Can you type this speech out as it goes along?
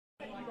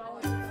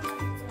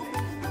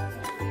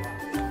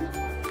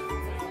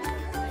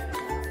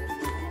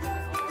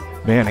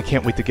Man, I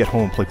can't wait to get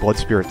home and play Blood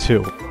Spirit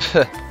 2.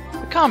 The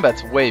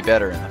combat's way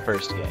better in the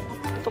first game,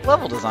 but the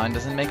level design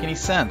doesn't make any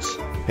sense.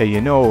 Hey,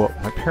 you know,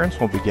 my parents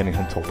won't be getting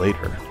home till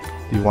later.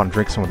 Do you want to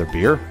drink some of their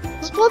beer?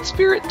 Is Blood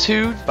Spirit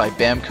 2 by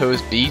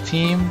Bamco's B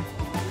Team?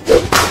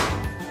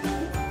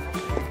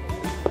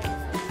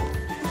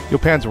 Yo,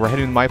 Panzer, we're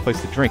heading to my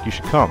place to drink. You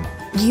should come.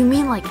 You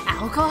mean like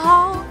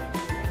alcohol?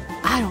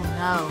 I don't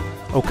know.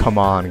 Oh, come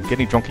on.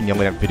 Getting drunk and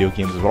yelling at video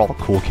games is what all the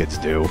cool kids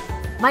do.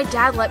 My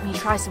dad let me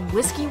try some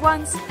whiskey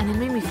once, and it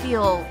made me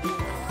feel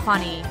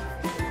funny.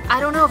 I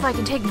don't know if I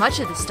can take much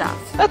of the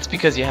stuff. That's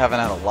because you haven't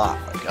had a lot,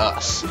 like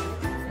us.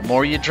 The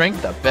more you drink,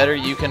 the better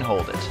you can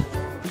hold it.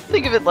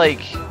 Think of it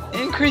like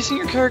increasing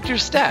your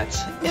character's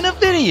stats in a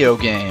video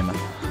game.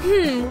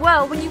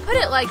 Well, when you put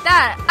it like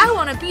that, I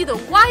want to be the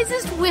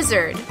wisest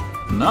wizard.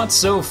 Not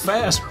so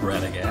fast,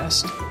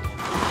 Radagast.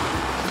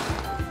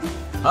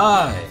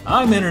 Hi,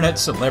 I'm Internet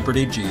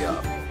Celebrity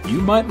Geop. You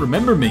might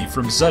remember me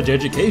from such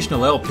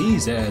educational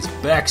LPs as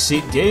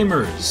Backseat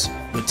Gamers,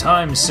 The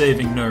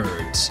Time-Saving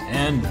Nerds,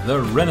 and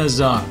The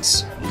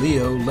Renaissance,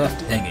 Leo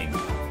Left Hanging.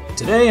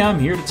 Today I'm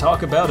here to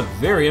talk about a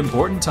very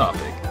important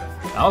topic,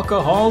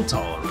 alcohol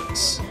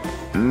tolerance.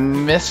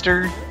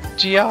 Mr.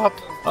 Geop?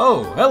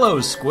 Oh, hello,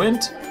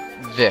 Squint.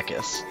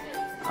 Vicus.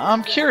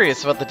 I'm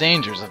curious about the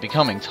dangers of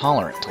becoming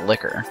tolerant to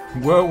liquor.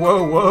 Whoa,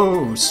 whoa,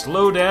 whoa,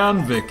 slow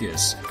down,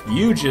 Vicus.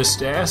 You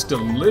just asked a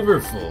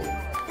liverful.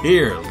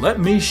 Here, let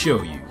me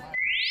show you.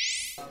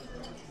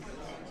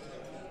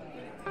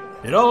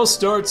 It all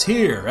starts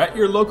here, at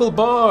your local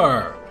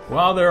bar.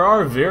 While there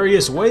are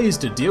various ways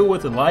to deal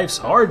with life's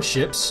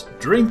hardships,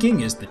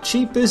 drinking is the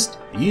cheapest,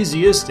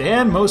 easiest,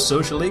 and most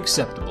socially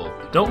acceptable.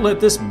 Don't let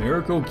this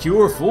miracle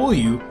cure fool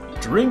you.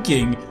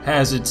 Drinking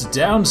has its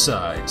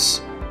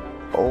downsides.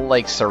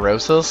 Like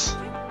cirrhosis?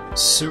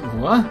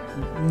 What?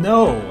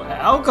 No,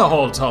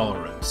 alcohol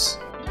tolerance.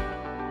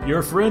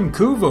 Your friend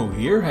Kuvo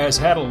here has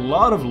had a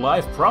lot of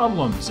life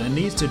problems and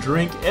needs to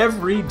drink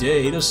every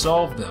day to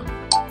solve them.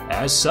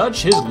 As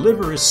such, his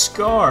liver is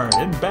scarred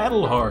and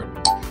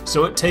battle-hardened,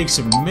 so it takes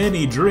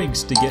many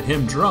drinks to get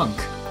him drunk.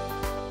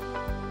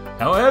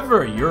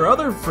 However, your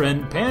other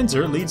friend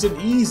Panzer leads an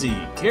easy,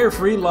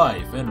 carefree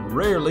life and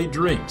rarely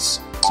drinks,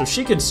 so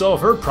she can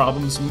solve her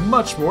problems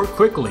much more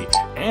quickly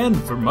and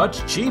for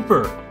much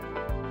cheaper.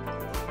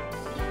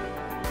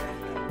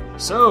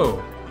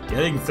 So,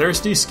 getting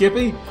thirsty,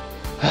 Skippy?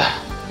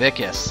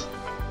 Vicus.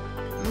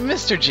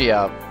 Mr.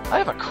 Geop, I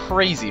have a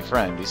crazy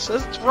friend who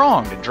says it's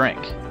wrong to drink.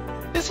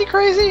 Is he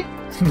crazy?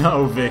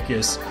 No,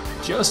 Vicus.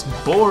 Just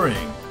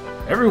boring.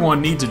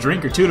 Everyone needs a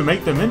drink or two to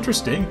make them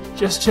interesting.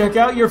 Just check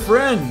out your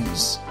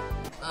friends.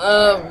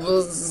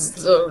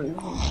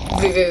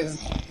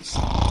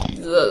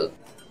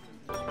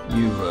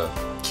 You,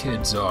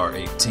 kids are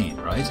 18,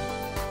 right?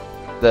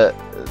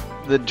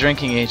 The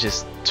drinking age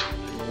is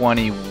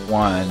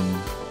 21.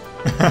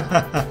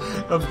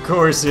 Of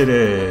course it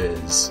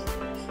is.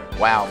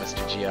 Wow,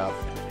 Mr. Geop.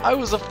 I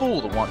was a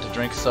fool to want to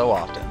drink so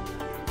often.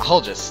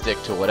 I'll just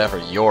stick to whatever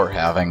you're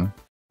having.